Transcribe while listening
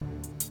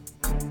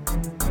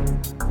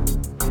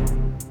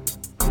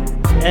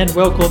and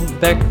welcome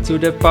back to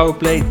the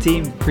PouwerPlay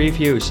Team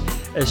Previews,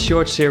 a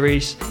short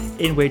series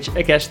in which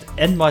a guest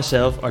and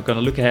myself are going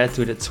to look ahead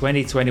to the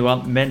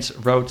 2021 men's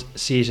road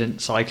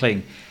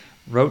cycling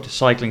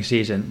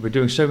season. We're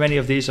doing so many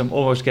of these, I'm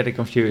almost getting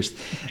confused.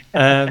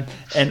 And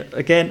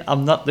again,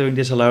 I'm not doing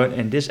this alone.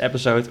 In this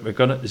episode, we're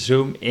going to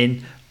zoom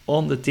in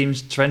on the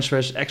team's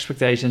transfers,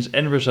 expectations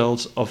and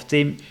results of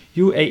Team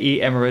UAE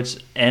Emirates,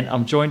 and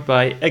I'm joined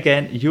by,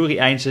 again, Youri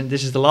IJnsen.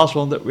 This is the last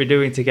one that we're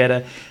doing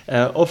together,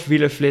 of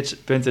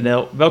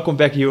Wielerflits.nl. Welcome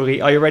back,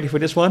 Youri. Are you ready for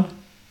this one?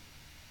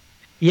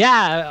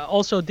 Yeah.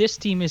 Also, this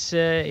team is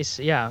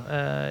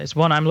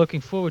one I'm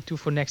looking forward to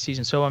for next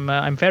season. So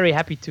I'm very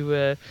happy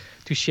to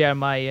share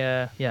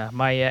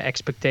my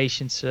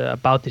expectations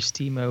about this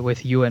team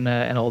with you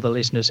and all the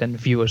listeners and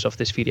viewers of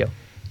this video.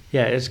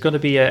 Yeah, it's going to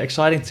be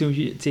exciting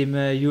team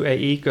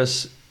UAE,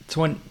 because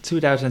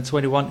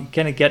 2021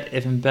 can it get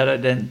even better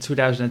than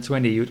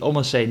 2020? You'd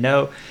almost say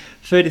no.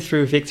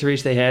 33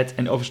 victories they had,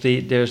 and obviously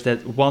there's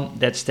that one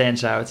that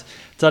stands out.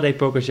 Tadej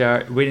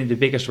Pogačar winning the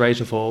biggest race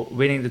of all,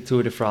 winning the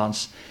Tour de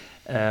France.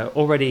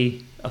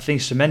 Already, I think,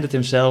 cemented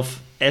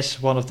himself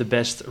as one of the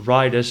best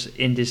riders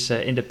in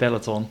the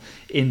peloton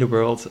in the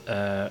world.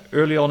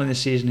 Early on in the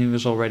season, he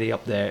was already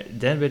up there.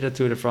 Then with the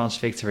Tour de France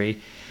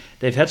victory.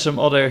 They've had some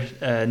other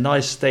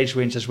nice stage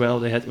wins as well.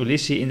 They had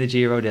Ulissi in the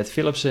Giro, they had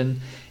Philipsen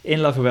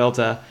in La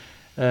Vuelta.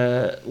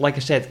 Like I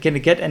said, can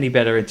it get any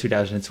better in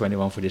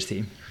 2021 for this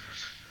team?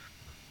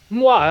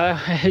 Well,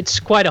 it's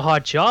quite a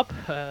hard job.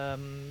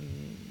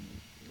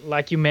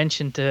 Like you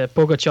mentioned,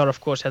 Pogačar, of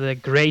course, had a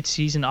great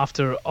season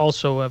after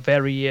also a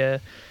very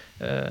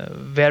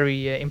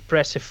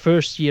impressive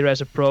first year as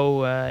a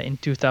pro in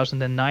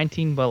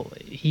 2019. Well,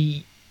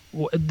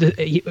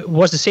 it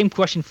was the same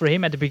question for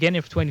him at the beginning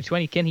of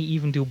 2020. Can he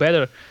even do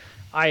better?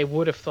 I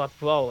would have thought,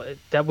 well,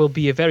 that will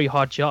be a very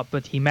hard job,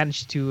 but he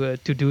managed to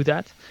do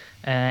that,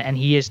 and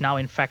he is now,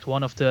 in fact,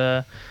 one of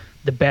the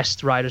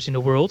best riders in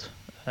the world.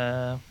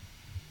 I'm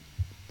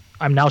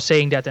now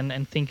saying that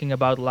and thinking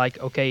about, like,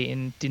 okay,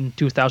 in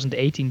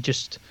 2018,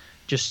 just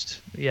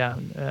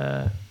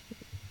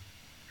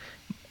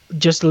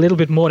a little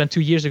bit more than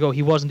 2 years ago,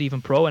 he wasn't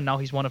even pro, and now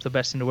he's one of the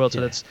best in the world.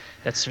 So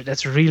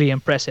that's really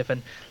impressive,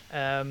 and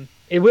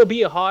it will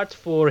be hard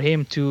for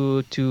him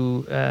to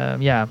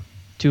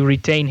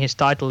retain his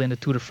title in the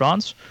Tour de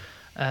France.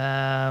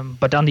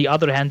 But on the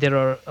other hand, there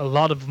are a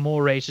lot of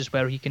more races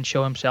where he can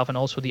show himself, and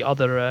also the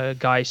other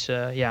guys,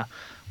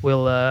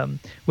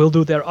 will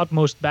do their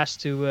utmost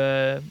best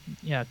to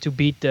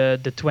beat the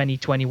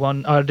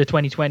 2021 or the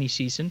 2020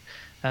 season.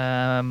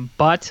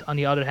 But on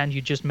the other hand,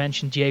 you just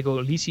mentioned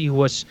Diego Ulissi, who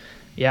was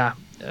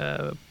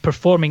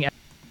performing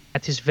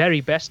at his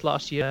very best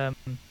last year.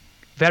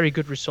 Very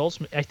good results.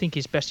 I think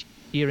his best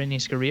year in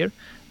his career,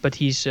 but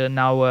he's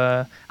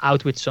now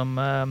out with some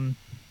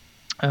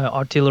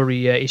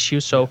artillery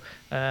issues. So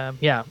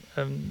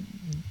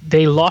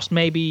they lost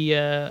maybe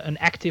an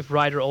active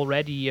rider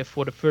already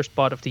for the first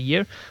part of the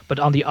year. But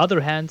on the other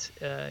hand,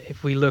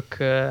 if we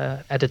look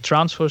at the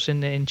transfers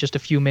in just a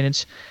few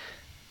minutes,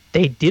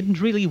 they didn't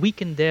really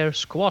weaken their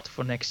squad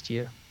for next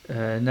year.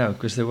 No,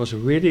 because there was a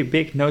really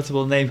big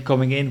notable name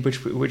coming in,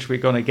 which we're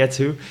going to get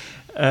to.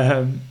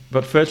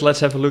 But first, let's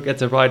have a look at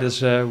the riders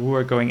who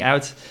are going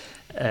out.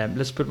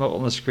 Let's put them up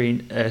on the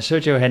screen.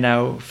 Sergio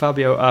Henao,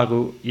 Fabio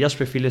Aru,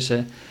 Jasper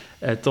Philipsen,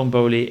 Tom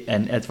Bowley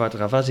and Edward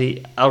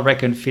Ravasi. I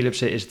reckon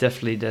Philipsen is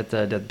definitely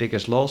that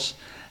biggest loss.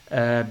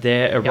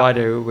 They're a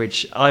rider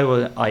which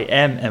I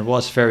am and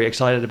was very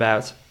excited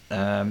about.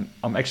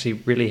 I'm actually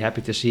really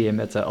happy to see him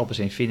at the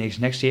Alpecin Phoenix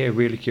next year.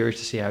 Really curious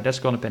to see how that's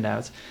going to pan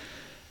out.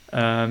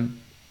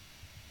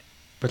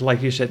 But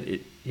like you said,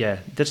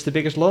 that's the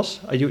biggest loss.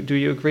 Do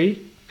you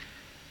agree?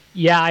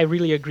 Yeah, I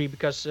really agree,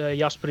 because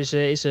Jasper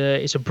is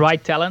a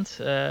bright talent,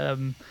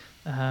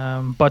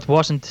 but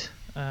wasn't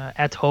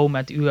at home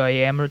at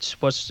UAE Emirates.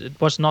 It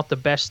was not the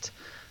best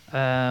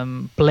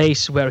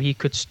place where he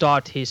could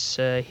start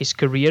his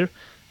career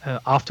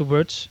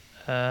afterwards.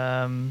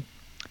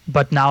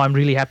 But now I'm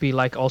really happy,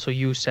 like also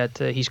you said,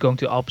 he's going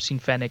to Alpecin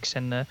Phoenix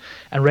and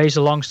race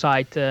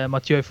alongside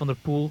Mathieu van der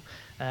Poel,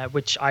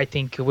 which I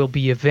think will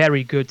be a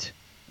very good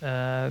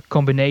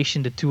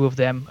combination. The two of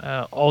them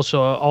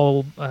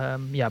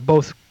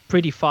both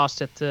pretty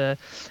fast at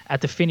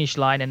the finish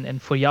line,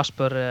 and for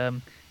Jasper,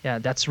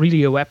 that's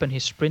really a weapon.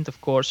 His sprint, of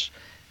course,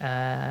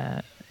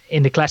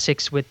 in the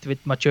classics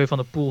with Mathieu van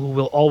der Poel, who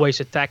will always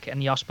attack,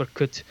 and Jasper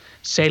could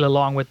sail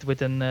along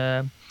with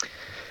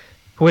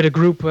a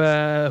group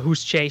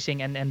who's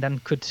chasing, and then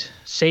could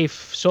save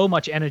so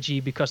much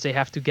energy because they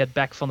have to get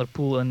back Van der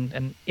Poel,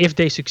 and if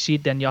they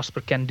succeed, then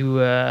Jasper can do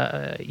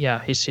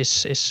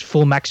his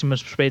full maximum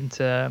sprint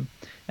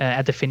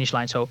at the finish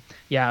line. So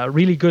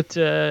really good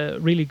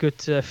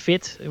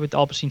fit with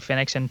Alpecin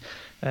Phoenix, and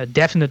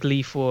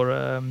definitely for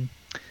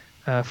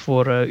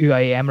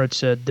UAE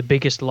Emirates, the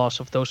biggest loss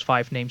of those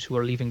five names who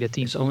are leaving the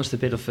team. It's almost a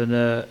bit of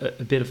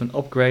an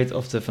upgrade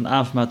of the Van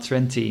Avermaet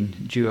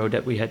Trentin duo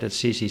that we had at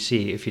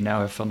CCC. If you now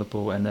have Van der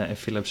Poel and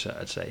Philipsen,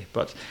 I'd say.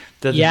 But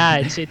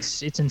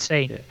it's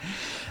insane.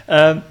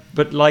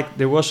 But like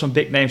there was some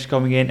big names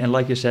coming in, and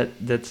like you said,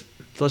 that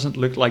doesn't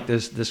look like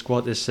the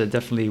squad is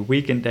definitely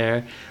weakened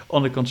there.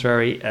 On the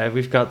contrary,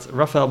 we've got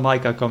Rafael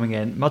Maika coming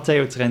in,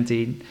 Matteo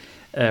Trentin,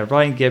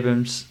 Ryan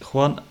Gibbons,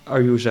 Juan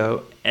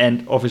Ayuso,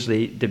 and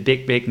obviously the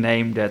big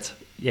name that,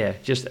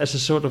 just as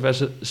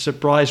a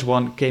surprise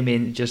one came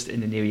in just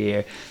in the new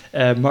year,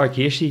 Mark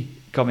Hirschi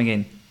coming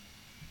in.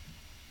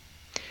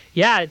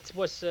 Yeah, it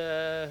was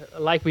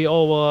like we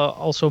all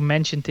also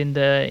mentioned in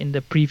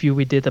the preview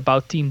we did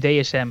about Team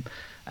DSM.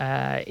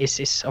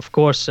 Is of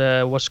course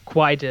was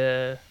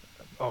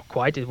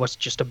it was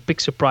just a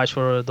big surprise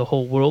for the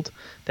whole world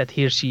that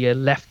Hirschi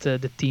left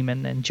the team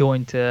and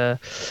joined UAE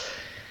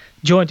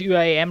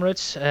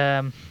Emirates.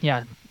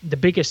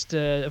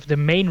 The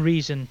main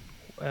reason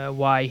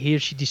why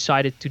Hirschi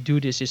decided to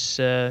do this is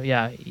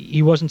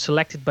he wasn't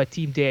selected by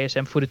Team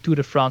DSM for the Tour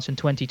de France in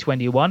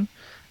 2021.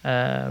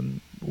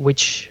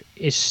 Which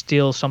is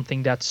still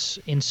something that's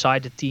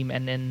inside the team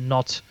and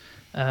not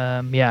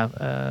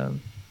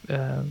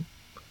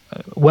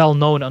well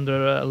known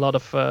under a lot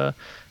of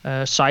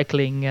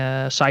cycling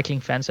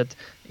fans, that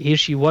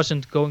Hirschi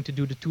wasn't going to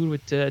do the tour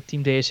with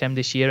Team DSM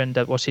this year, and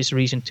that was his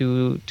reason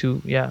to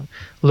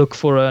look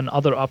for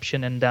another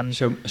option. And then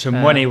so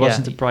money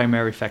wasn't the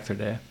primary factor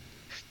there.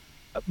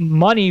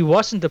 Money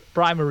wasn't the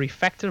primary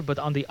factor, but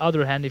on the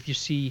other hand, if you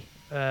see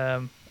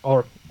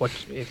what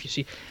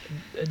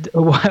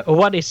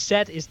is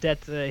said is that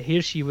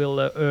Hirschi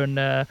will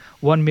earn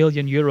 1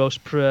 million euros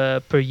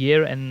per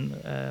year, and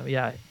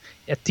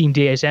at Team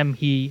DSM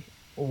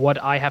what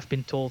I have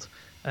been told,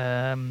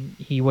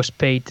 he was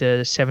paid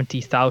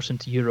 70,000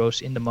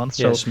 euros in the month.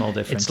 So small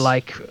difference. It's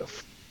like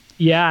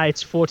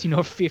it's 14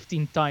 or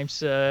 15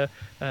 times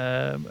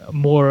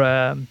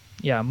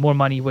more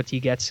money what he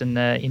gets in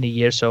a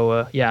year.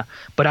 So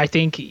but I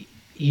think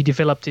he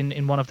developed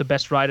in one of the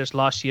best riders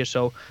last year,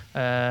 so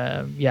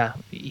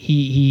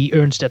he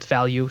earns that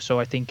value. So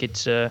I think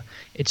it's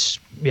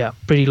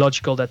pretty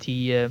logical that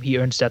he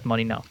earns that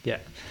money now.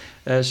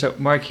 So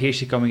Mark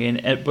Hirschi coming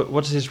in, but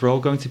what is his role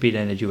going to be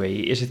then at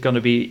UAE? Is it going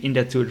to be in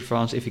that Tour de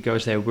France if he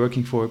goes there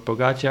working for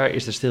Pogacar?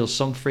 Is there still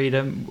some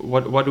freedom?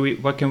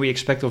 What can we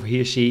expect of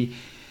Hirschi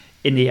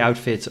in the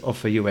outfit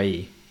of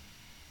UAE?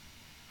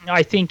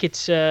 I think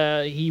it's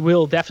he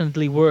will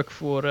definitely work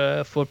for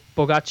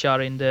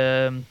Pogacar in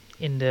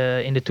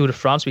the Tour de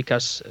France,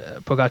 because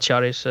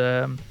Pogacar is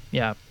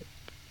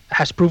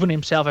has proven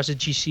himself as a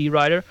GC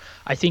rider.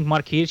 I think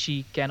Mark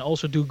Hirschi can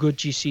also do good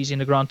GCs in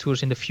the Grand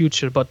Tours in the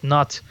future, but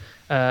not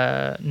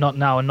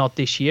now and not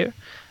this year.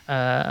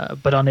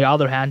 But on the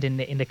other hand, in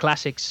the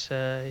classics,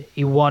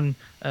 he won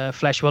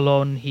Flash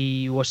Wallonne.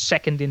 He was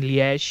second in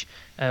Liège,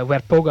 where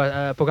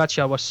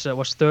Pogacar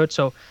was third.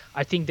 So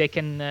I think they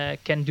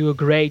can do a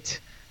great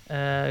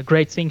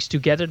things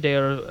together.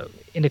 They're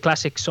in the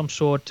classics some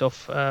sort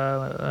of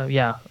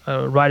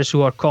riders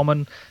who are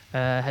common.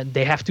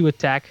 They have to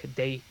attack.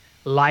 They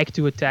like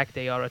to attack.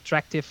 They are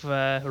attractive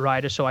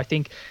riders. So I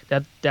think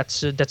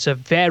that's a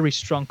very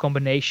strong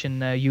combination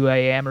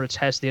UAE Emirates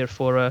has there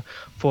for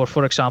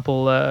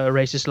example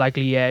races like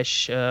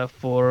Liège,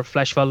 for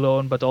Flash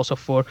Wallonne, but also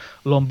for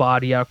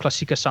Lombardia,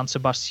 Classica San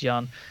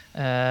Sebastian.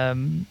 A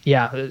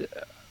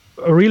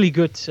really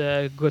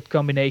good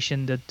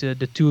combination. That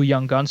the two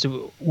young guns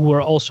who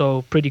are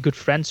also pretty good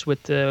friends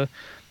with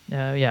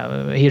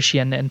Hirschi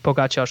and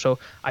Pogacar. So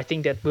I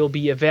think that will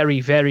be a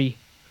very, very,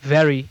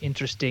 very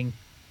interesting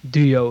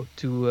duo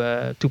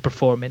to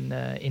perform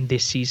in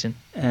this season.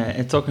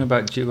 And talking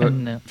about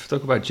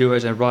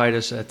duos and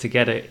riders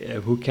together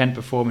who can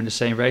perform in the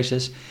same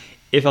races.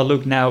 If I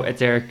look now at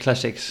their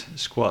classics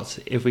squad,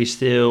 if we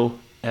still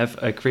have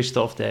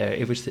Christoph there,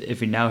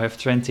 if we now have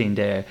Trentin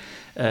there,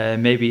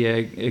 maybe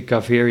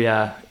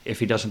Gaviria if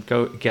he doesn't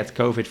get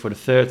COVID for the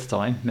third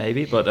time,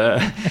 maybe. But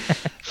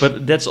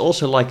but that's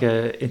also like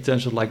in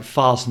terms of like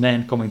fast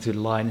men coming to the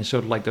line and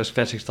sort of like those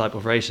classics type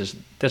of races.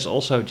 That's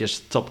also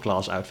just top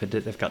class outfit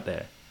that they've got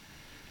there.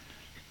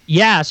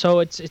 Yeah, so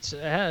it's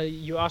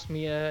you asked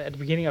me at the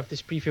beginning of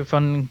this preview,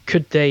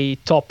 could they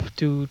top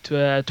to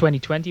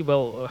 2020?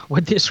 Well,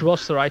 with this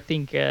roster, I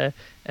think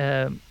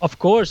of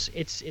course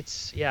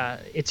it's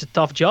a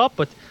tough job,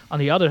 but on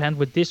the other hand,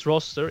 with this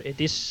roster,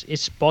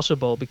 it's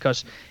possible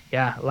because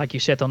like you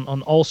said,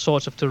 on all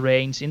sorts of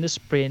terrains, in the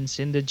sprints,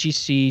 in the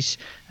GCs,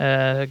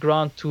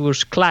 Grand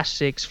Tours,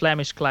 Classics,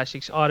 Flemish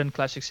Classics, Ardennes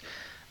Classics,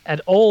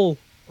 at all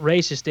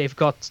races they've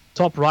got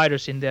top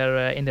riders in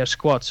their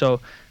squad. So.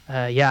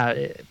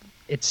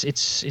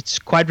 It's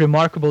quite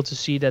remarkable to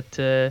see that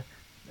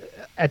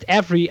at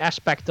every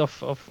aspect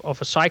of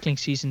a cycling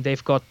season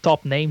they've got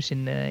top names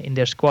in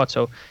their squad.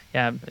 So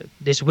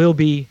this will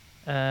be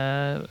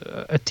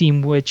a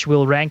team which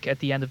will rank at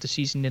the end of the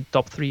season in the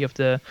top 3 of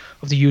the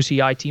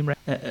UCI team rank.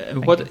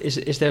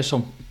 Is there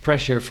some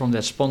pressure from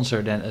that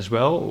sponsor then as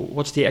well?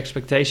 What's the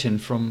expectation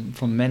from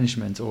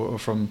management or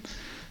from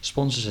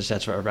sponsors,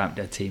 etc., around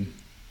that team?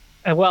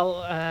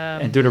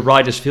 And do the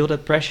riders feel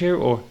that pressure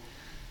or?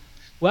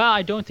 Well,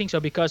 I don't think so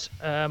because,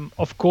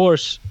 of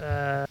course,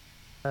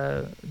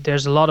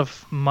 there's a lot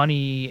of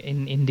money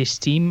in this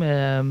team.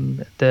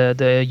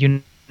 The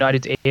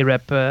United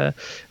Arab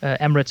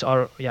Emirates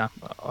are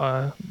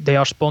they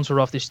are sponsor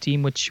of this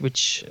team,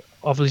 which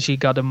obviously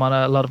got a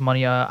lot of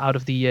money out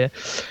of the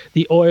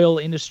oil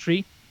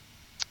industry.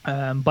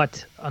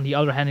 But on the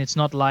other hand, it's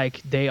not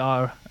like they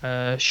are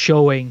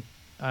showing.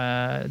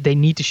 They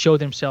need to show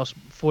themselves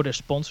for their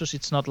sponsors.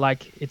 It's not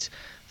like it's,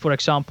 for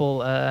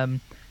example,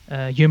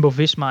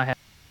 Jumbo-Visma have.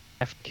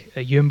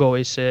 Jumbo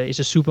is a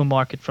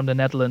supermarket from the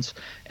Netherlands,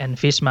 and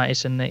Visma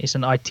is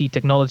an IT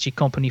technology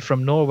company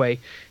from Norway.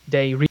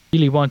 They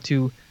really want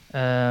to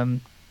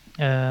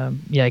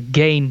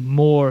gain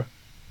more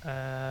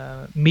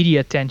media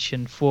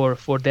attention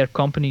for their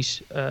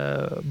companies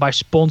by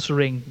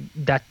sponsoring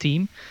that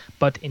team.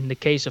 But in the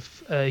case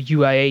of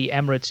UAE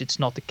Emirates, it's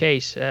not the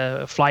case.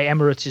 Fly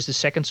Emirates is the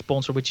second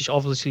sponsor, which is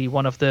obviously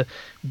one of the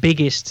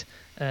biggest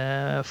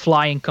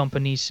flying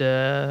companies,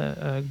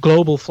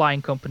 global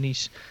flying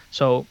companies.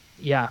 So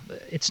yeah,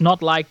 it's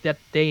not like that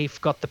they've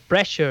got the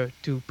pressure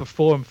to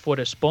perform for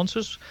the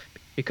sponsors,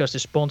 because the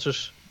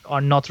sponsors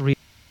are not really.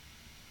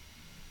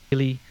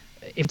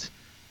 If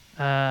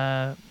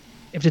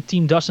the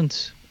team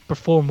doesn't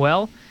perform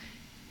well,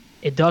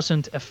 it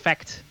doesn't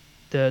affect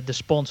the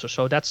sponsor.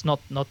 So that's not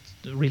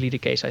really the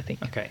case, I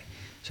think. Okay.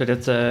 So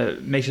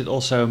that makes it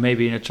also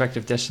maybe an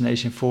attractive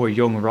destination for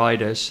young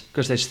riders,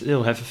 because they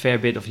still have a fair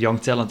bit of young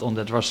talent on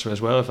that roster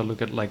as well. If I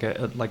look at like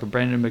a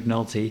Brandon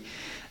McNulty,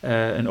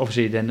 and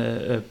obviously then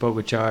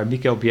Pogacar,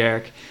 Mikel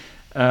Bjerg,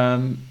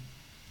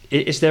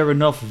 is there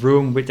enough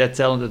room with that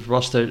talented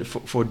roster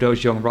for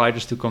those young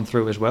riders to come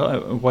through as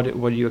well? What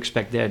do you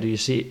expect there? Do you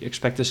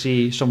expect to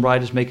see some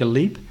riders make a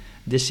leap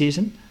this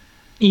season?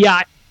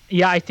 Yeah,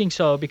 I think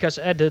so, because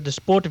the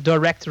sportive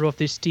director of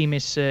this team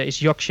is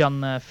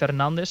Joxian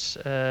Fernandez,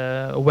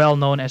 well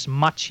known as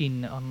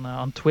Machin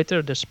on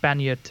Twitter, the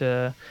Spaniard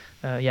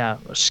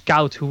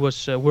scout who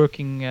was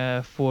working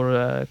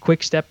for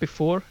Quick-Step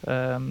before,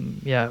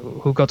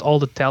 who got all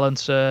the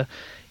talents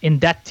in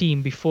that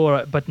team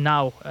before, but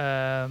now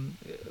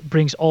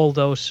brings all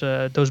those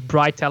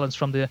bright talents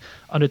from the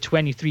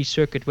under-23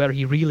 circuit, where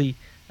he really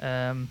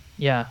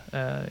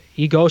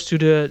he goes to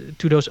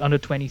those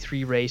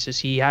under-23 races.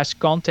 He has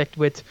contact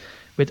with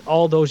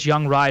all those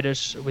young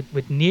riders,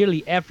 with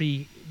nearly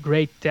every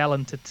great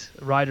talented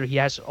rider. He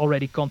has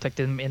already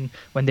contacted them in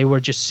when they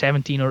were just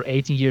 17 or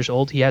 18 years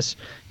old. He has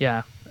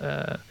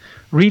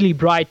really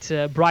bright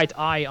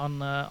eye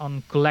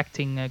on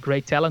collecting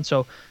great talent.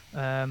 So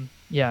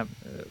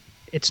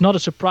it's not a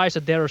surprise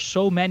that there are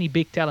so many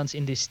big talents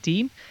in this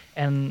team,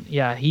 and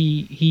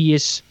he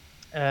is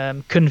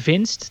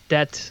convinced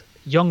that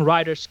young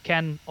riders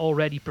can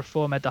already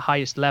perform at the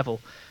highest level.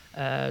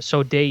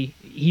 So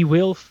he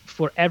will,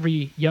 for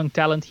every young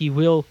talent, he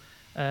will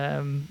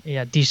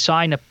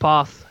design a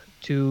path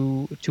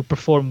to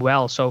perform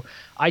well. So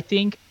I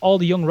think all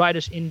the young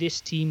riders in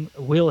this team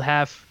will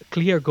have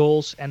clear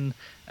goals and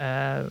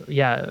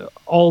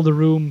all the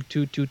room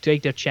to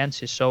take their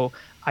chances. So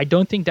I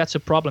don't think that's a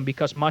problem,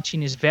 because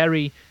Machin is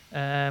very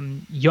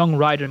young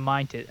rider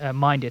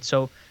minded.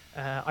 So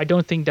I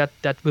don't think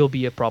that will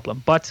be a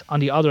problem. But on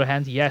the other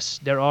hand, yes,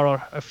 there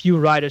are a few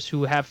riders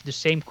who have the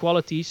same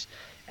qualities,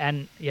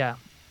 and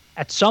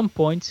at some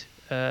point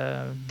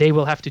they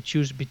will have to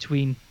choose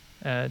between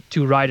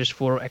two riders,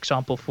 for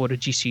example, for the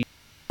GC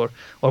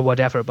or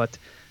whatever. But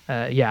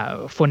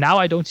for now,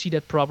 I don't see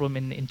that problem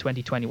in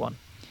 2021.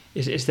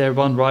 Is there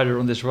one rider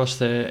on this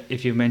roster,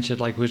 if you mentioned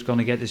like who's going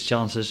to get his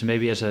chances,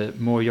 maybe as a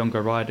more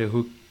younger rider,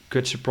 who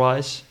could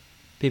surprise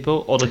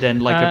people other than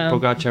like a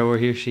Pogacar or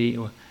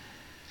Hirschi?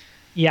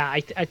 Yeah,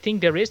 I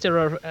think there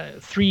are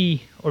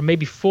 3 or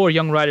maybe 4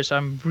 young riders.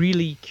 I'm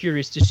really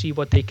curious to see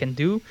what they can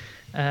do.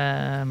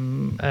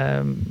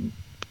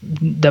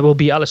 There will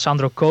be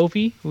Alessandro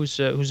Covi, who's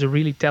a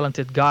really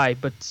talented guy,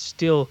 but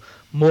still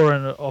more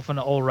of an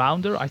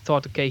all-rounder. I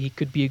thought, okay, he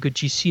could be a good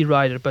GC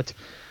rider, but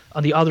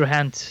on the other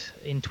hand,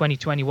 in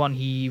 2021,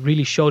 he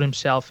really showed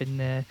himself in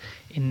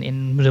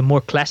the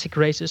more classic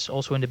races,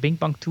 also in the Bing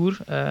Bang Tour.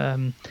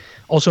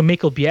 Also,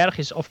 Mikkel Bjerg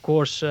is, of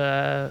course,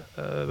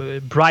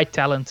 bright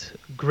talent,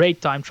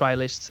 great time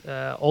trialist.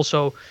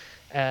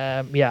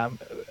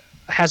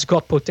 Has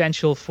got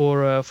potential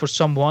for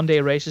some one-day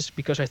races,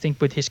 because I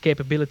think with his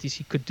capabilities,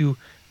 he could do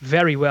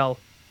very well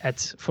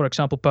at, for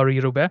example,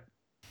 Paris-Roubaix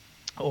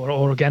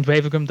or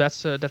Gent-Wevelgem,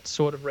 that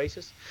sort of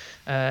races.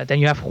 Then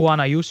you have Juan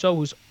Ayuso,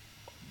 who's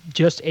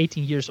just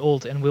 18 years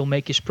old and will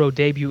make his pro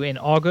debut in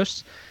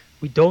August.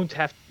 We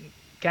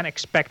can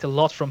expect a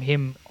lot from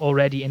him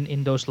already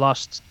in those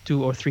last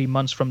 2 or 3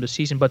 months from the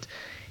season, but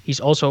he's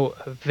also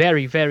a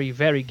very, very,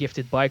 very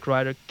gifted bike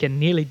rider, can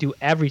nearly do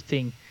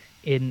everything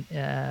in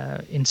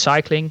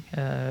cycling.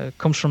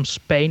 Comes from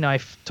Spain.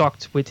 I've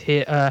talked with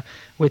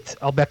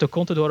Alberto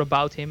Contador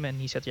about him, and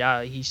he said,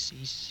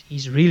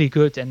 he's really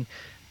good, and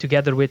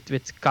together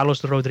with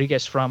Carlos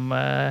Rodriguez from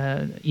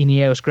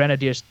Ineos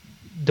Grenadiers,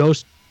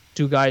 those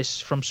 2 guys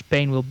from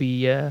Spain will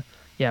be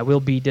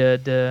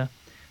the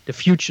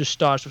future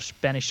stars of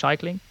Spanish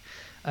cycling.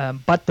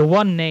 But the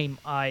one name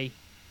I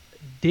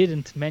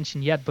didn't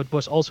mention yet, but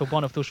was also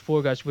one of those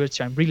 4 guys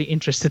which I'm really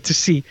interested to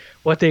see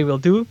what they will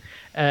do,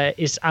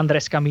 is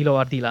Andrés Camilo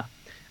Ardila.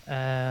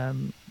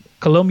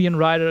 Colombian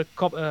rider,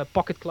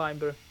 pocket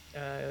climber,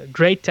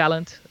 great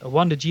talent,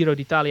 won the Giro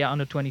d'Italia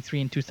under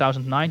 23 in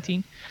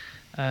 2019.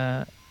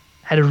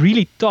 Had a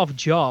really tough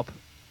job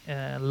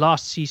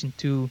last season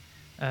to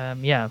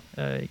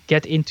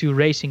get into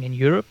racing in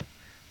Europe.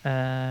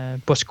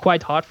 It was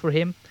quite hard for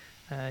him.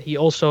 He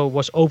also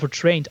was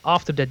overtrained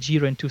after that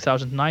Giro in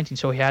 2019,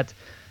 so he had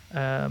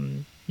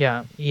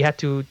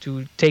to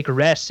take a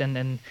rest,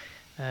 and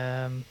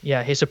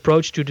his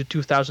approach to the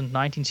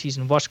 2019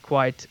 season was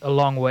quite a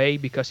long way,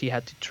 because he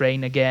had to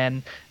train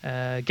again,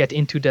 get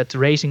into that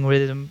racing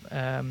rhythm,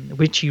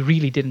 which he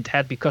really didn't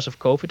have because of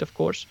COVID, of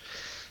course.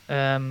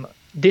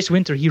 This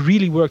winter he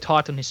really worked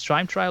hard on his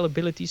time trial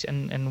abilities,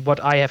 and what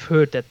I have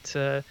heard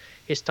that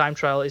his time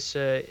trial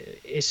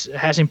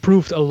has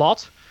improved a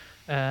lot,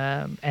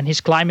 and his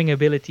climbing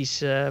abilities,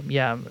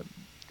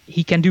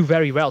 he can do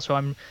very well. So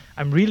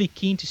I'm really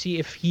keen to see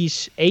if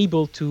he's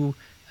able to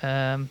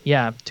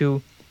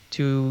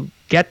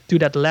get to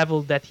that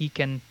level that he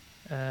can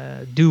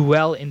do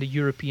well in the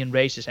European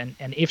races,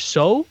 and if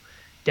so,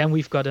 then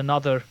we've got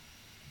another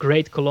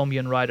great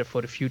Colombian rider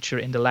for the future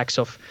in the likes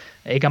of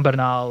Egan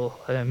Bernal,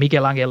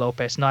 Miguel Angel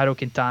Lopez, Nairo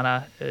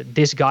Quintana.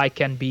 This guy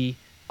can be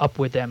up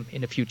with them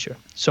in the future.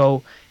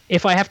 So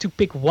if I have to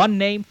pick one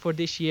name for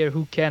this year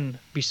who can,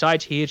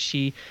 besides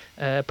Hirschi,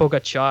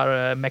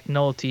 Pogacar,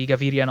 McNulty,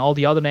 Gaviria, and all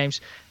the other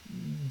names,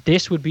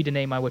 this would be the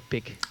name I would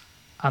pick.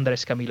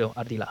 Andrés Camilo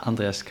Ardila.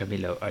 Andrés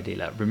Camilo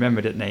Ardila.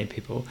 Remember that name,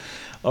 people.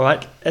 All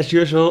right, as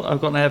usual, I'm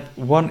going to have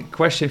one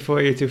question for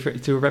you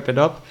to wrap it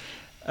up.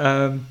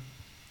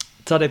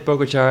 Tadej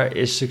Pogacar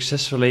is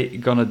successfully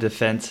going to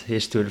defend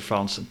his Tour de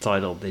France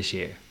title this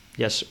year.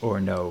 Yes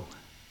or no?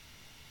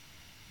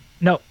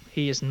 No,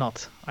 he is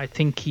not. I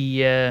think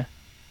he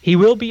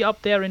will be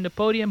up there in the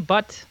podium,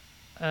 but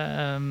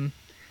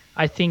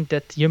I think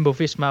that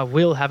Jumbo-Visma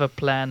will have a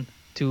plan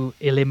to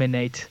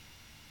eliminate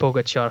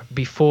Pogacar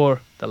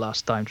before the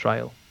last time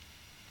trial.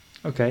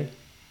 Okay.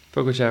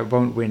 Pogacar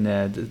won't win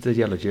the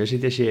yellow jersey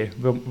this year.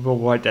 We'll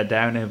write that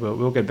down, and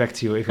we'll get back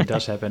to you if it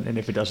does happen, and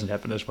if it doesn't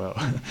happen as well.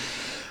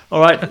 All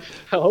right.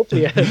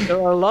 Hopefully,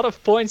 there are a lot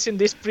of points in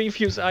this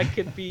previews I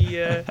could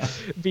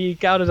be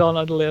counted on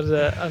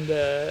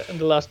the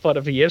last part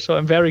of the year. So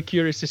I'm very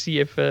curious to see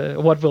if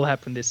what will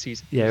happen this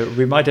season. Yeah,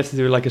 we might have to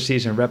do like a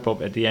season wrap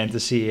up at the end to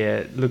see,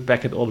 look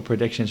back at all the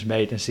predictions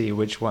made and see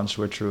which ones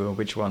were true and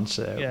which ones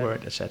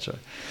weren't, etc.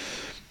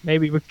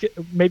 Maybe we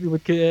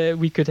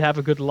could have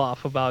a good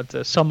laugh about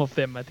some of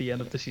them at the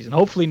end of the season.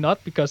 Hopefully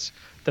not, because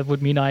that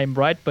would mean I am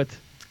right, but.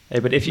 Hey,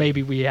 but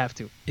maybe we have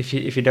to. If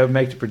you don't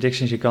make the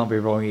predictions, you can't be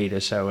wrong either.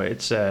 So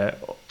it's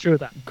true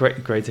that.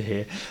 Great to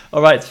hear.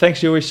 All right,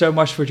 thanks Youri so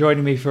much for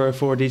joining me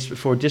for this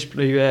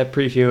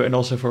preview, and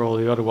also for all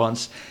the other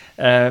ones.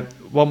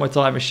 One more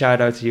time, a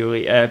shout out to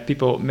Youri.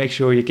 People, make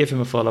sure you give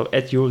him a follow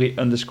at Youri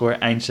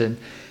 _IJnsen,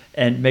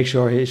 and make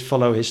sure you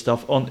follow his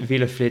stuff on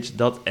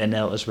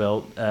Wielerflits.nl as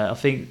well. I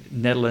think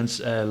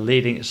Netherlands'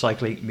 leading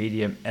cycling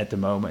medium at the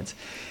moment.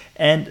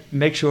 And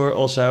make sure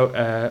also,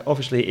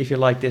 obviously, if you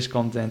like this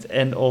content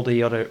and all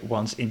the other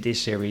ones in this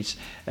series,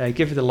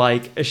 give it a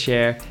like, a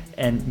share,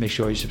 and make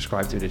sure you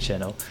subscribe to the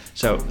channel.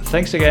 So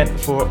thanks again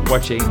for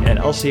watching, and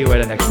I'll see you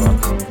at the next one.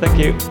 Thank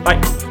you.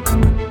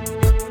 Bye.